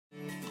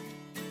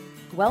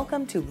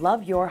Welcome to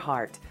Love Your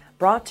Heart,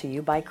 brought to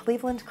you by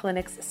Cleveland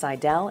Clinic's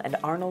Seidel and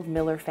Arnold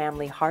Miller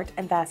Family Heart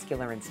and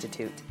Vascular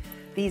Institute.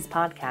 These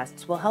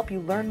podcasts will help you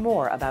learn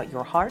more about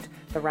your heart,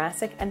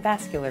 thoracic, and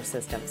vascular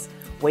systems,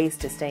 ways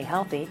to stay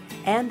healthy,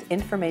 and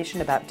information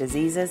about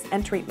diseases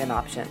and treatment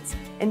options.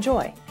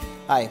 Enjoy.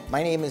 Hi,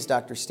 my name is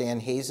Dr.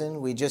 Stanley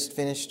Hazen. We just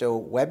finished a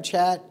web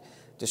chat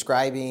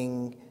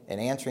describing and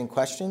answering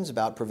questions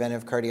about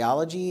preventive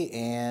cardiology,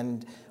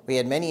 and we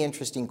had many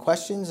interesting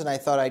questions, and I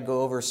thought I'd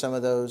go over some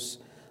of those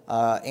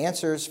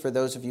answers for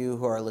those of you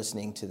who are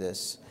listening to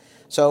this.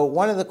 So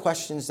one of the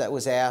questions that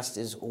was asked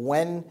is,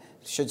 when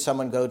should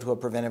someone go to a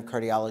preventive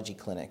cardiology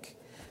clinic?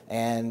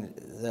 And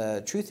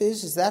the truth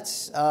is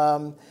that's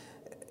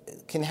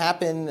can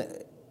happen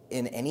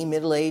in any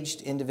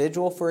middle-aged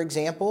individual, for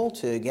example,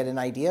 to get an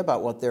idea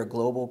about what their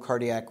global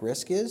cardiac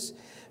risk is.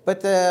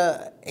 But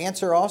the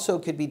answer also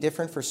could be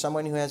different for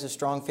someone who has a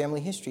strong family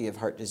history of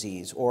heart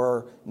disease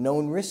or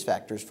known risk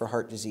factors for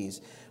heart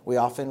disease. We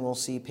often will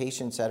see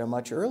patients at a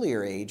much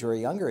earlier age or a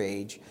younger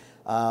age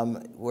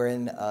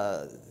wherein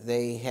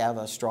they have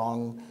a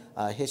strong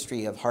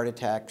history of heart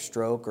attack,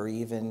 stroke, or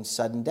even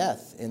sudden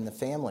death in the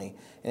family.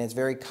 And it's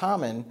very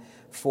common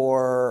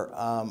for,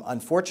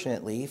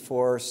 unfortunately,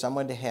 for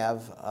someone to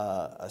have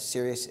a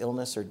serious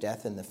illness or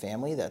death in the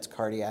family that's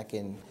cardiac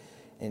in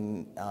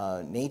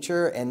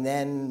nature, and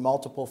then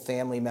multiple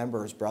family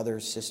members,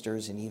 brothers,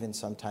 sisters, and even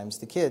sometimes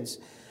the kids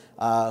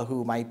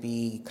who might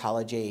be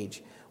college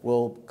age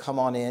will come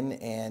on in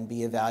and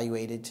be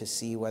evaluated to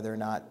see whether or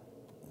not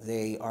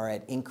they are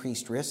at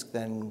increased risk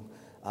than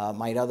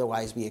might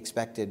otherwise be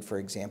expected, for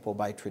example,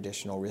 by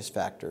traditional risk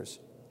factors.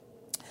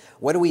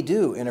 What do we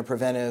do in a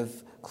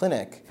preventive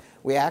clinic?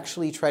 We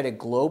actually try to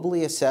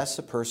globally assess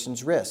a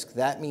person's risk.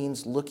 That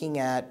means looking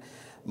at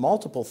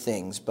multiple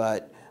things,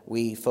 but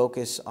we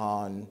focus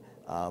on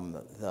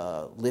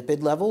the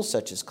lipid levels,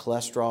 such as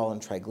cholesterol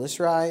and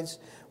triglycerides.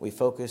 We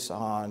focus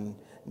on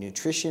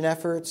nutrition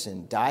efforts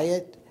and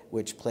diet,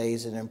 which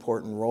plays an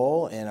important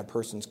role in a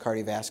person's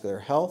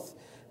cardiovascular health.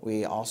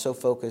 We also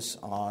focus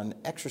on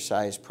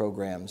exercise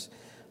programs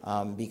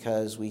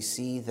because we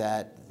see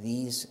that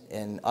these,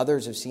 and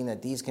others have seen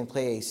that these can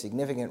play a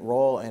significant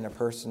role in a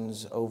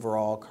person's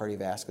overall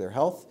cardiovascular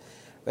health.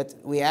 But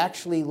we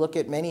actually look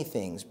at many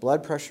things: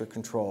 blood pressure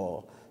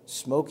control,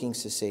 smoking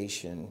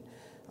cessation.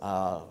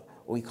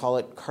 We call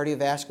it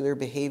cardiovascular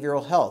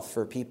behavioral health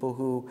for people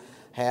who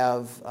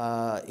have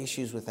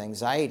issues with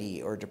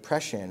anxiety or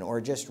depression, or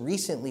just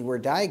recently were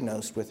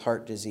diagnosed with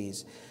heart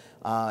disease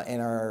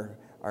and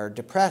are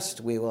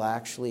depressed. We will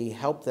actually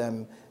help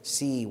them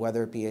see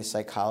whether it be a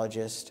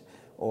psychologist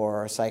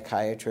or a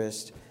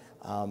psychiatrist.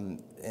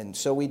 And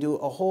so we do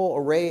a whole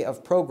array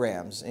of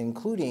programs,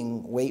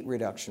 including weight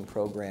reduction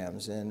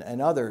programs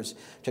and others,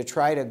 to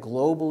try to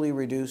globally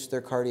reduce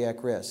their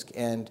cardiac risk.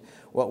 And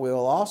what we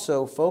will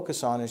also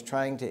focus on is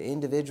trying to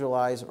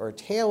individualize or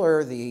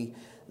tailor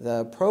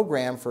the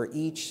program for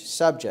each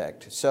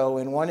subject. So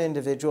in one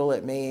individual,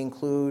 it may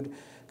include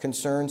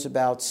concerns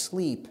about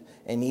sleep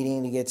and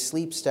needing to get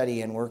sleep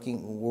study and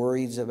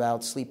worries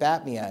about sleep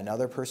apnea.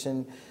 Another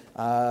person,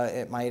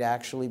 it might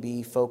actually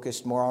be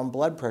focused more on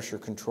blood pressure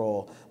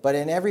control. But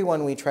in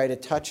everyone, we try to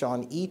touch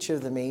on each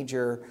of the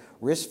major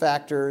risk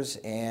factors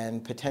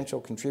and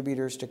potential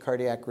contributors to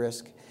cardiac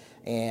risk,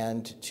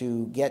 and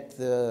to get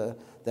the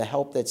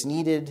help that's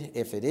needed,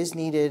 if it is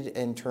needed,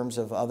 in terms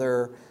of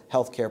other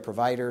healthcare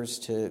providers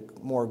to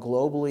more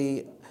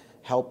globally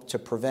help to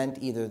prevent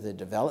either the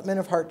development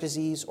of heart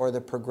disease or the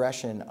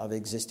progression of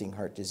existing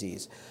heart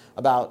disease.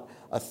 About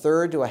a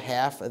third to a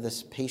half of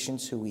the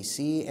patients who we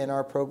see in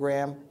our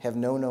program have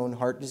no known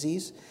heart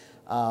disease,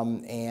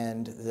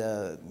 and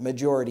the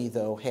majority,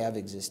 though, have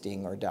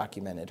existing or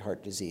documented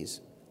heart disease.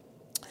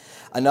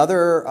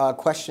 Another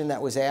question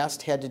that was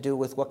asked had to do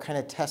with what kind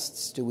of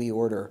tests do we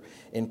order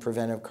in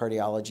preventive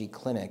cardiology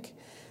clinic.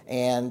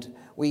 And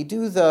we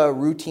do the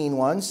routine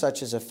ones,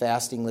 such as a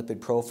fasting lipid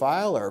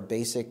profile or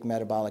basic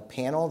metabolic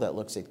panel that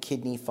looks at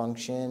kidney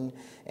function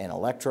and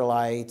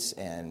electrolytes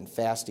and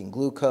fasting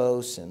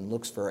glucose and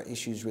looks for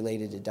issues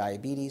related to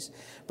diabetes.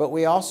 But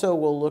we also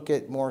will look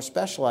at more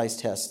specialized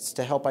tests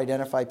to help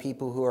identify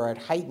people who are at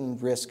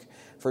heightened risk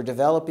for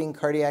developing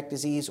cardiac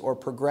disease or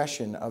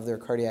progression of their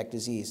cardiac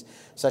disease,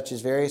 such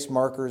as various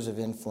markers of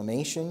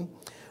inflammation.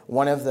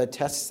 One of the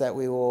tests that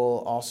we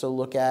will also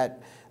look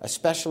at,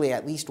 especially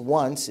at least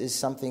once, is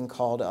something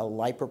called a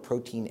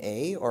lipoprotein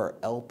A, or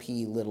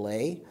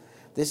Lp(a).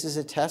 This is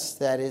a test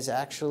that is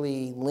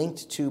actually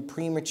linked to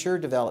premature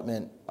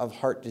development of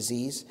heart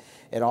disease.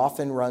 It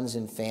often runs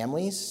in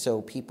families,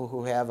 so people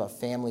who have a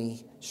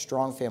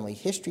strong family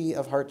history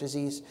of heart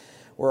disease,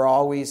 we're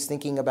always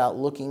thinking about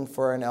looking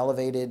for an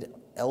elevated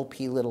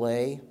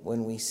Lp(a)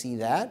 when we see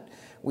that.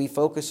 we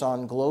focus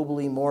on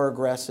globally more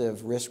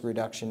aggressive risk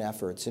reduction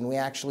efforts, and we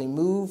actually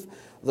move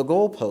the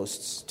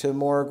goalposts to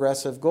more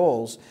aggressive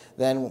goals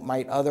than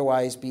might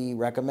otherwise be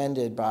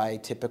recommended by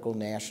typical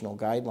national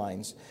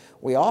guidelines.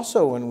 We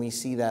also, when we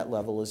see that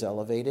level is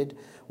elevated,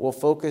 will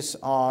focus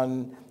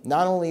on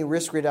not only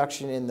risk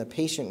reduction in the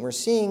patient we're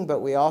seeing, but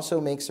we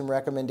also make some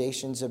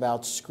recommendations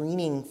about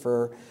screening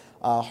for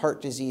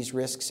heart disease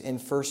risks in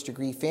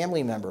first-degree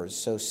family members,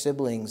 so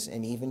siblings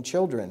and even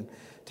children,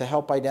 to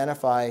help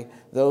identify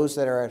those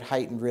that are at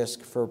heightened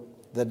risk for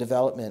the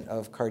development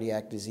of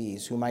cardiac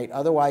disease who might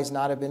otherwise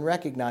not have been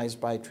recognized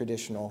by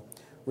traditional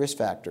risk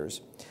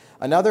factors.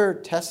 Another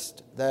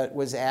test that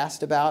was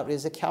asked about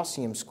is a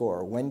calcium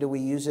score. When do we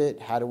use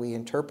it? How do we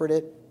interpret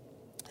it?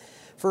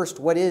 First,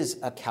 what is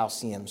a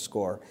calcium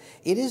score?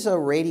 It is a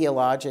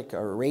radiologic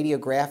or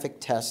radiographic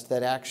test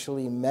that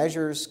actually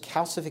measures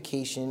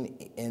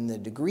calcification and the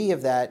degree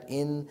of that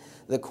in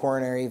the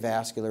coronary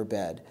vascular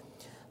bed.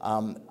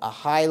 A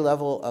high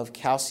level of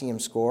calcium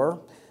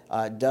score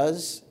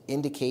does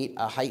indicate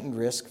a heightened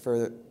risk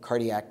for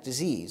cardiac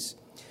disease.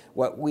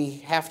 What we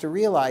have to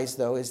realize,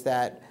 though, is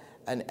that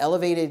an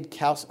elevated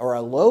or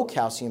a low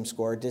calcium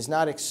score does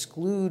not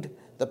exclude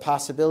the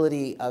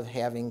possibility of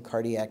having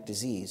cardiac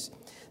disease.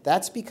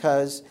 That's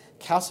because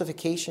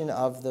calcification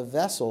of the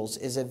vessels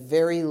is a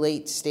very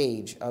late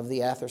stage of the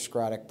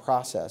atherosclerotic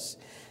process,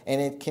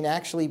 and it can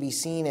actually be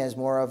seen as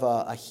more of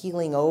a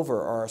healing over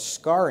or a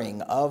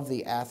scarring of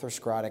the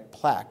atherosclerotic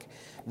plaque.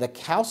 The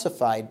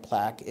calcified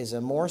plaque is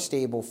a more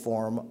stable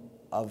form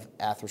of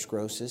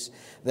atherosclerosis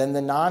than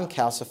the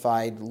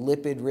non-calcified,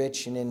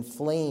 lipid-rich, and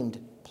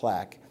inflamed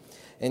plaque.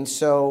 And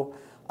so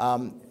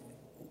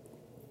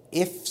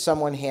if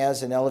someone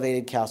has an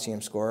elevated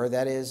calcium score,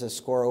 that is a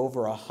score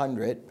over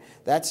 100,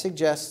 that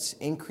suggests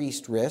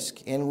increased risk,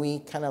 and we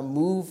kind of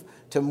move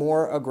to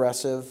more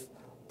aggressive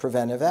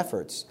preventive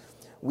efforts.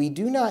 We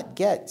do not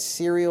get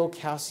serial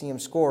calcium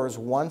scores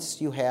once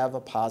you have a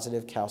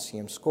positive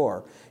calcium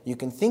score. You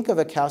can think of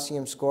a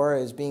calcium score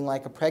as being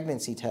like a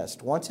pregnancy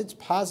test. Once it's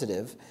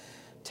positive,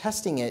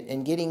 testing it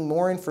and getting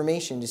more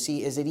information to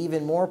see is it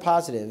even more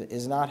positive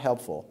is not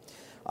helpful.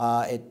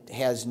 It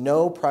has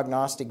no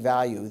prognostic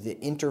value, the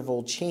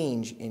interval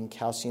change in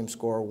calcium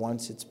score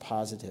once it's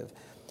positive.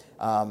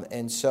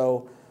 And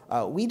so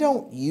we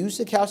don't use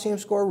the calcium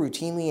score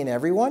routinely in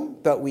everyone,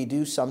 but we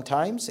do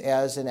sometimes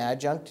as an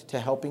adjunct to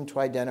helping to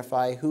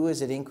identify who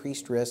is at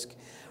increased risk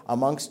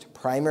amongst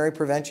primary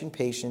prevention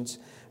patients,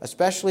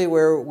 especially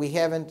where we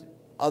haven't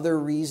other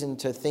reason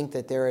to think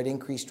that they're at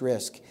increased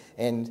risk.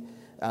 And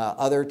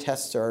other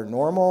tests are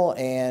normal,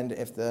 and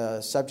if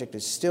the subject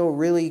is still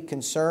really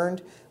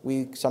concerned,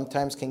 we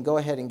sometimes can go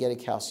ahead and get a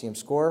calcium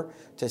score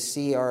to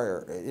see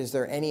is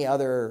there any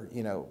other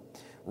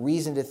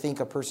reason to think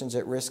a person's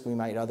at risk we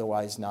might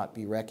otherwise not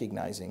be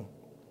recognizing.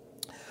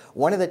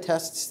 One of the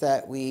tests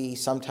that we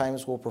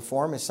sometimes will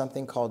perform is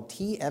something called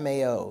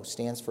TMAO,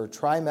 stands for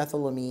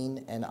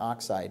trimethylamine and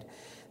oxide.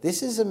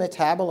 This is a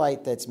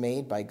metabolite that's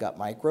made by gut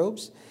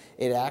microbes.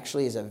 It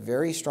actually is a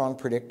very strong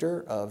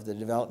predictor of the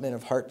development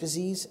of heart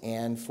disease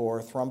and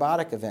for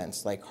thrombotic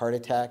events like heart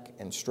attack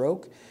and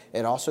stroke.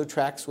 It also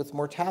tracks with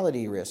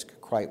mortality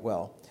risk quite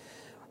well.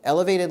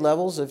 Elevated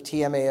levels of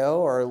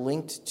TMAO are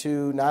linked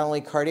to not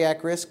only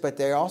cardiac risk, but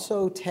they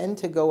also tend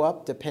to go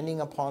up depending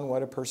upon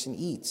what a person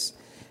eats.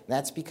 And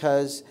that's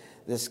because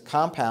this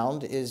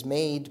compound is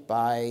made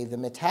by the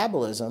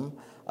metabolism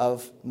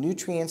of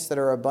nutrients that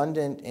are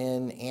abundant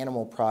in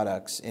animal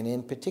products, and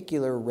in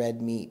particular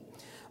red meat.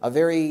 A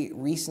very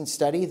recent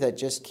study that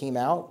just came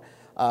out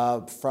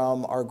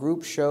from our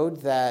group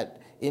showed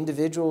that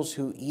individuals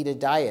who eat a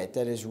diet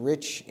that is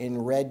rich in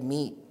red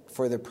meat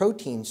for the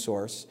protein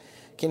source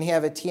can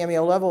have a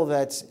TMAO level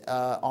that's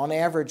on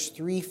average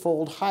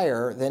threefold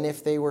higher than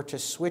if they were to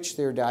switch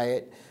their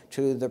diet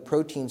to the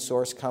protein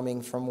source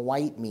coming from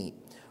white meat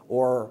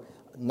or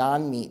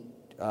non-meat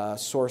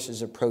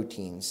sources of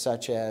proteins,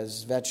 such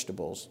as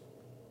vegetables.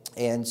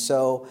 And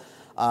so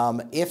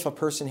if a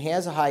person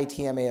has a high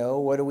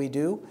TMAO, what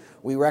do?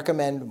 We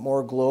recommend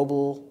more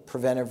global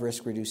preventive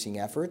risk-reducing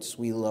efforts.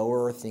 We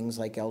lower things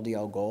like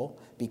LDL goal.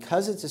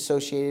 Because it's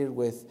associated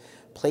with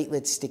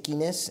platelet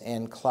stickiness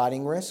and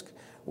clotting risk,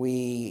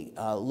 we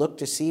look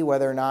to see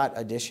whether or not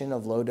addition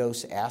of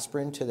low-dose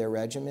aspirin to their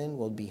regimen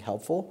will be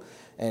helpful,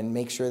 and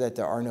make sure that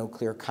there are no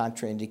clear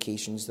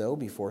contraindications, though,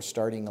 before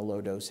starting a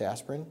low-dose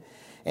aspirin.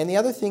 And the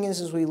other thing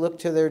is we look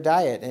to their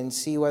diet and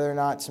see whether or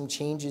not some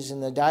changes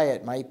in the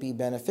diet might be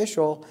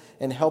beneficial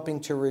in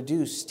helping to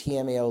reduce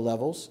TMAO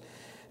levels.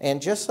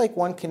 And just like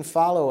one can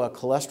follow a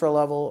cholesterol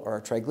level or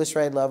a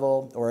triglyceride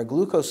level or a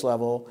glucose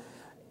level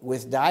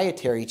with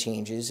dietary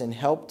changes and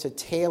help to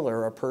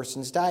tailor a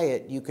person's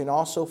diet, you can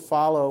also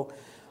follow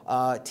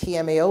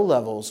TMAO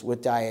levels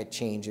with diet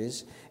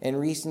changes. And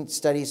recent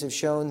studies have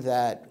shown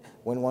that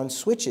when one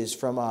switches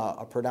from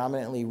a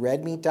predominantly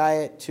red meat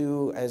diet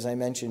to, as I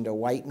mentioned, a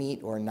white meat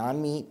or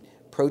non-meat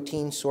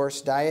protein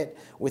source diet,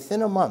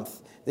 within a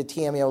month, the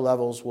TMAO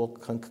levels will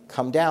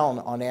come down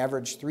on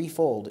average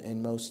threefold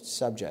in most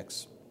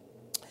subjects.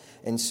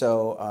 And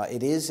so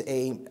it is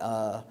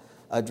a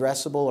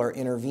addressable or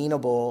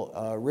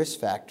intervenable risk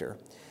factor.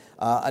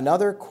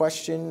 Another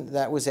question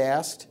that was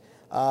asked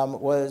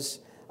was,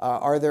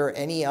 are there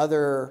any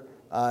other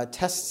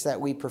tests that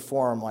we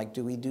perform? Like,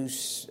 do we do,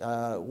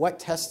 what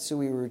tests do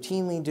we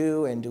routinely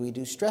do, and do we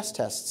do stress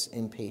tests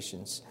in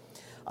patients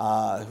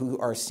who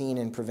are seen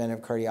in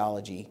preventive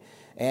cardiology?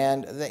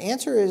 And the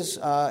answer is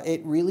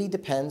it really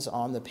depends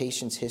on the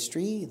patient's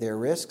history, their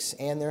risks,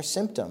 and their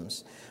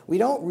symptoms. We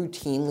don't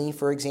routinely,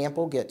 for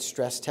example, get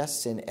stress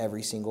tests in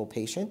every single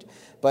patient,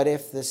 but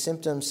if the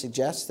symptoms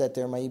suggest that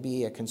there may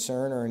be a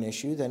concern or an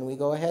issue, then we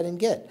go ahead and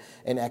get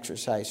an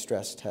exercise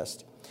stress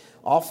test.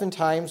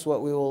 Oftentimes,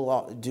 what we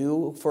will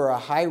do for a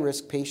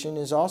high-risk patient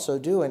is also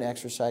do an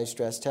exercise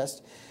stress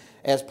test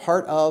as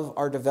part of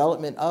our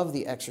development of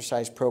the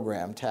exercise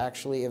program to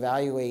actually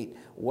evaluate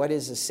what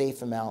is a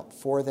safe amount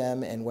for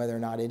them and whether or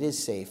not it is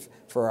safe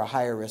for a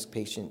higher risk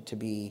patient to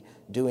be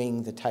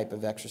doing the type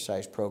of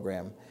exercise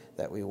program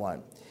that we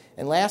want.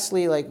 And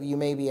lastly, like you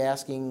may be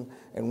asking,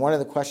 and one of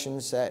the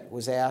questions that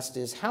was asked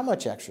is how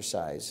much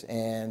exercise?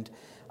 And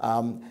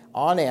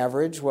on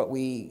average, what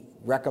we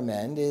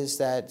recommend is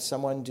that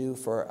someone do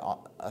for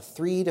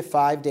 3 to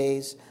 5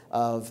 days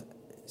of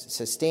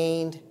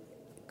sustained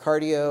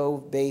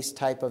cardio-based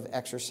type of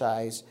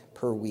exercise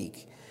per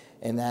week,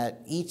 and that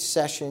each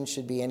session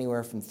should be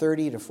anywhere from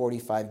 30 to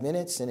 45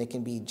 minutes, and it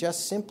can be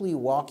just simply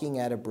walking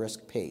at a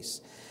brisk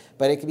pace.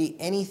 But it can be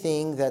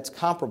anything that's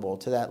comparable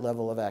to that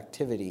level of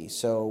activity.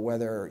 So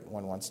whether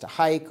one wants to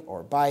hike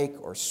or bike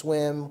or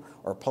swim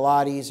or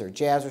Pilates or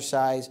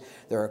jazzercise,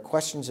 there are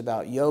questions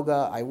about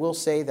yoga. I will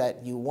say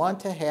that you want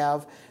to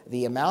have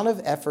the amount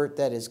of effort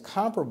that is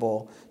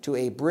comparable to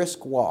a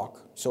brisk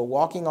walk. So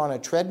walking on a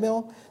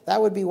treadmill, that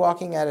would be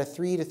walking at a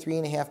 3 to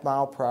 3.5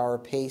 mile per hour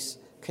pace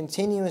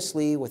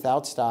continuously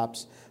without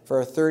stops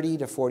for a 30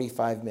 to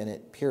 45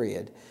 minute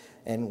period.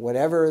 And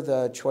whatever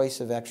the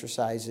choice of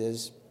exercise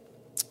is,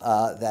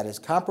 that is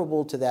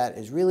comparable to that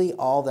is really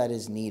all that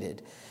is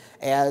needed.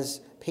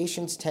 As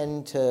patients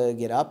tend to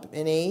get up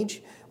in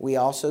age, we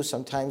also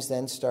sometimes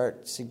then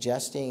start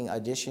suggesting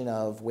addition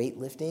of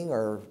weightlifting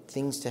or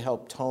things to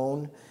help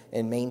tone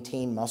and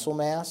maintain muscle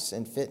mass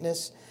and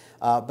fitness.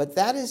 But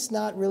that is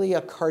not really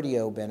a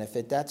cardio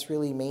benefit. That's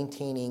really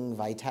maintaining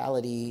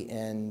vitality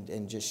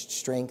and just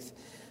strength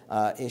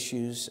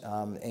issues.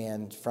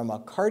 And from a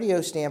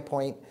cardio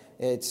standpoint,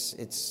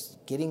 it's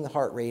getting the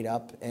heart rate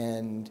up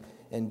and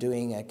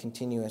doing a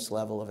continuous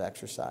level of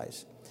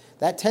exercise.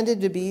 That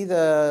tended to be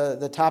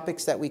the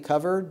topics that we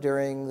covered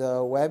during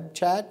the web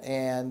chat,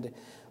 and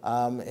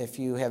if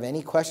you have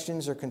any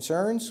questions or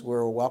concerns,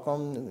 we're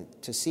welcome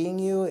to seeing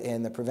you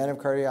in the Preventive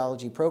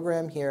Cardiology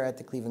program here at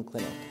the Cleveland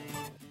Clinic.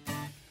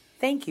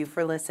 Thank you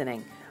for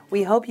listening.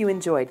 We hope you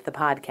enjoyed the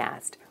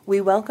podcast.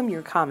 We welcome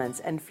your comments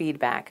and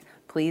feedback.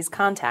 Please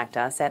contact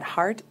us at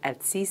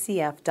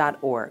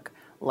heart@ccf.org.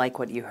 Like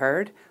what you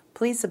heard?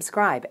 Please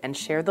subscribe and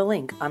share the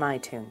link on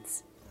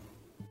iTunes.